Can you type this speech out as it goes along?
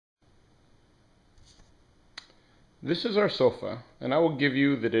This is our sofa, and I will give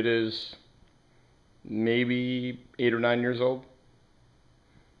you that it is maybe 8 or 9 years old.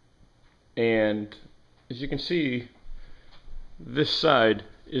 And as you can see, this side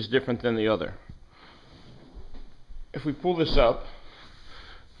is different than the other. If we pull this up,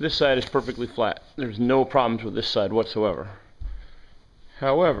 this side is perfectly flat. There's no problems with this side whatsoever.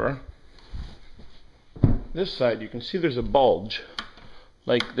 However, this side, you can see there's a bulge,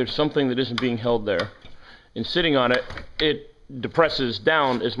 like there's something that isn't being held there. And sitting on it, it depresses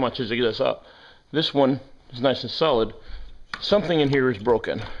down as much as it does up. This one is nice and solid. Something in here is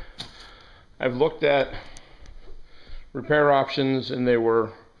broken. I've looked at repair options and they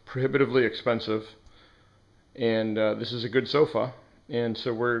were prohibitively expensive. And this is a good sofa, and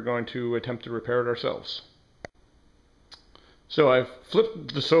so we're going to attempt to repair it ourselves. So I've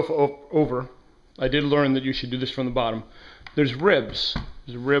flipped the sofa over. I did learn that you should do this from the bottom. There's ribs.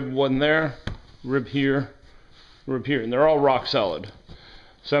 There's a rib one there, rib here, rib here, and they're all rock solid.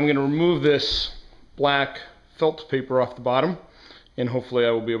 So I'm going to remove this black felt paper off the bottom, and hopefully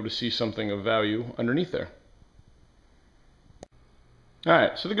I will be able to see something of value underneath there.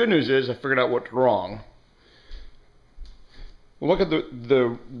 Alright, so the good news is I figured out what's wrong. Well, look at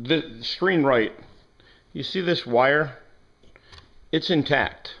the screen right. You see this wire? It's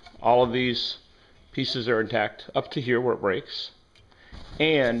intact. All of these pieces are intact up to here where it breaks.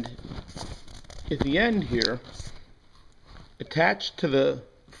 And at the end here, attached to the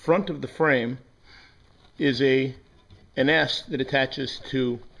front of the frame is an S that attaches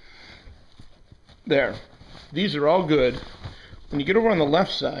to there. These are all good. When you get over on the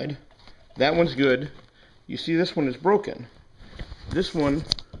left side, that one's good. You see this one is broken. This one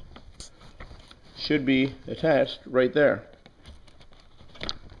should be attached right there.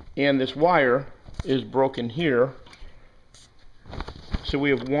 And this wire is broken here. So we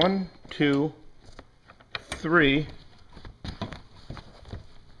have 1, 2, 3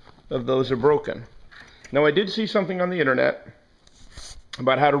 of those are broken. Now I did see something on the internet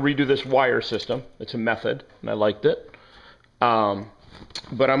about how to redo this wire system. It's a method, and I liked it.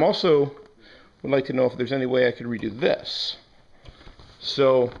 But I'm also would like to know if there's any way I could redo this.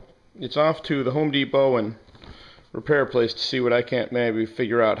 So it's off to the Home Depot and repair place to see what I can't maybe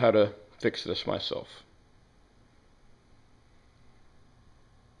figure out how to fix this myself.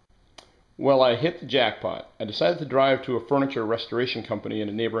 Well, I hit the jackpot. I decided to drive to a furniture restoration company in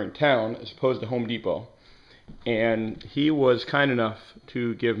a neighboring town as opposed to Home Depot. And he was kind enough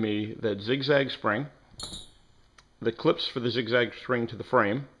to give me that zigzag spring, the clips for the zigzag spring to the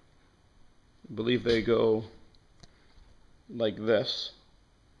frame. I believe they go like this,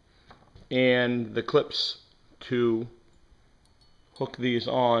 and the clips to hook these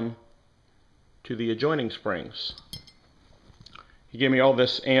on to the adjoining springs. He gave me all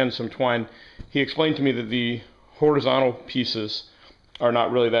this and some twine. He explained to me that the horizontal pieces are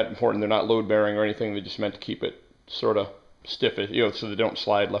not really that important. They're not load bearing or anything. They're just meant to keep it sort of stiff, so they don't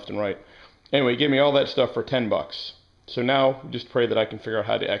slide left and right. Anyway, he gave me all that stuff for $10. So now just pray that I can figure out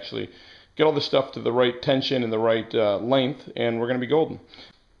how to actually get all this stuff to the right tension and the right length, and we're going to be golden.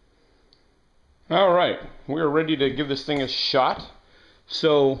 Alright, we're ready to give this thing a shot.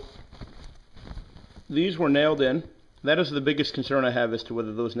 So these were nailed in. That is the biggest concern I have as to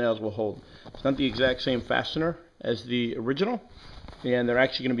whether those nails will hold. It's not the exact same fastener as the original, and they're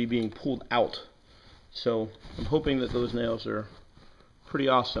actually going to be being pulled out. So I'm hoping that those nails are pretty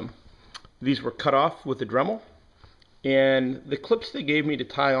awesome. These were cut off with a Dremel, and the clips they gave me to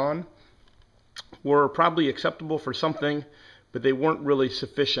tie on were probably acceptable for something, but they weren't really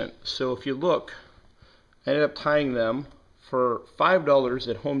sufficient. So if you look, I ended up tying them for $5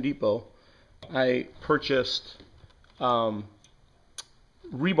 at Home Depot. I purchased rebar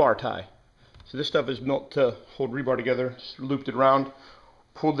tie. So this stuff is built to hold rebar together. Just looped it around,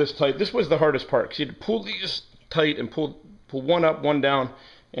 pulled this tight. This was the hardest part, because you had to pull these tight and pull one up, one down,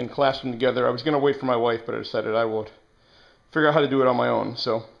 and clasp them together. I was going to wait for my wife, but I decided I would figure out how to do it on my own.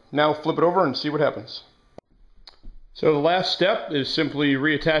 So now flip it over and see what happens. So the last step is simply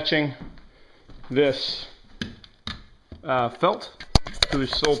reattaching this felt,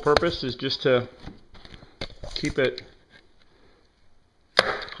 whose sole purpose is just to keep it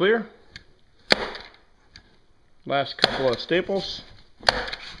clear. Last couple of staples.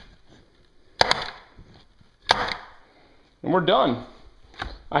 And we're done.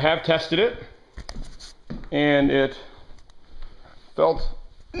 I have tested it, and it felt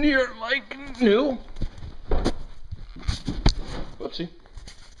near like new. Whoopsie.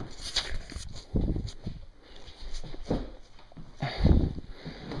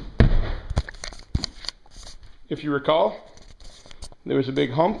 If you recall, there was a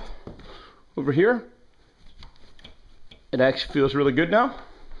big hump over here, It actually feels really good now.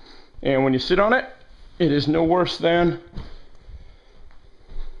 And when you sit on it, it is no worse than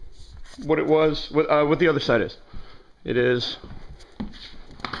what it was, what the other side is. It is,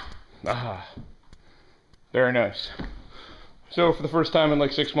 very nice. So for the first time in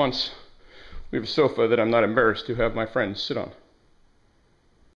like 6 months, we have a sofa that I'm not embarrassed to have my friends sit on.